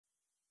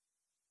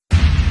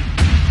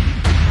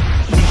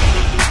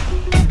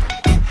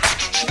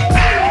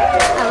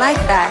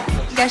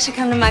guys should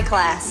come to my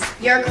class.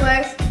 Your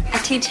class? I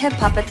teach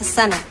hip-hop at the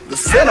Center. The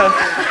Center?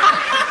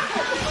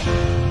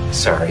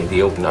 Sorry,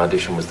 the open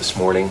audition was this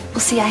morning.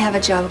 Well, see, I have a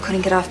job. I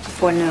couldn't get off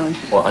before noon.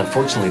 Well,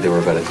 unfortunately, there were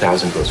about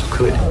 1,000 girls who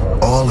could.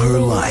 All her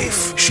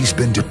life, she's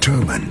been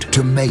determined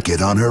to make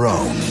it on her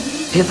own.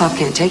 Hip-hop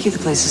can't take you the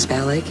places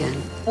ballet can.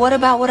 What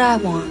about what I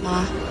want,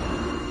 Ma?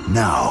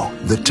 Now,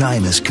 the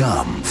time has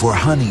come for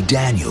Honey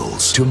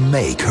Daniels to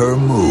make her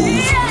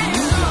move.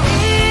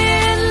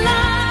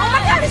 Oh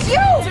my God, it's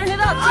you! Turn it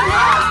up, turn it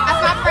up.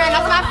 That's my friend,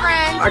 that's my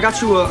friend. I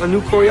got you a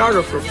new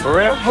choreographer. For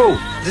real? Who?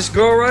 This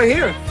girl right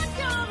here.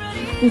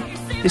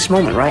 This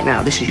moment right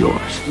now, this is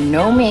yours.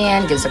 No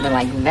man gives something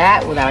like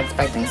that without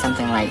expecting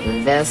something like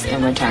this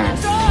in return.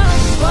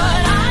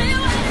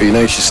 You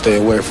know you should stay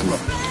away from him.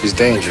 He's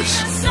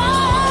dangerous.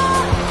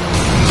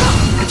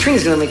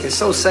 Katrina's gonna make it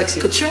so sexy.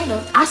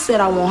 Katrina, I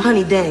said I want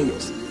Honey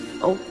Daniels.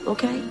 Oh,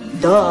 okay.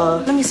 Duh.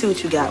 Let me see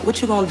what you got.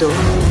 What you gonna do?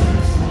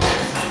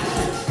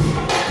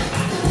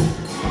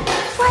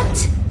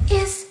 What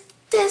is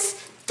this?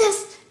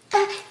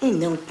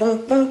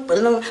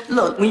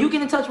 Look, when you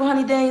get in touch with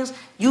Honey Daniels,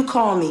 you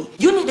call me.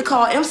 You need to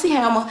call MC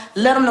Hammer,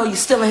 let him know you're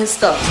stealing his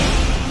stuff.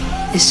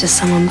 It's just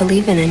someone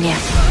believing in you.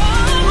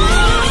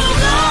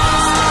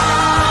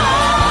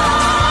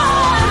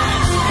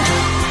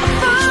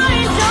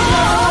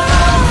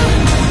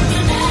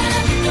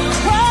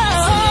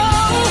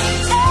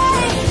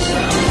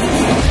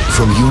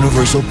 From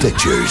Universal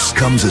Pictures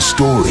comes a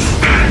story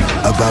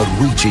about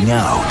reaching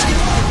out,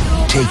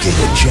 taking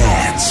a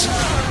chance,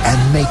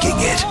 and making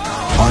it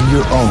on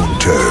your own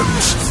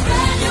terms.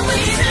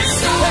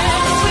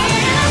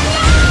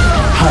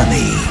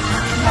 Honey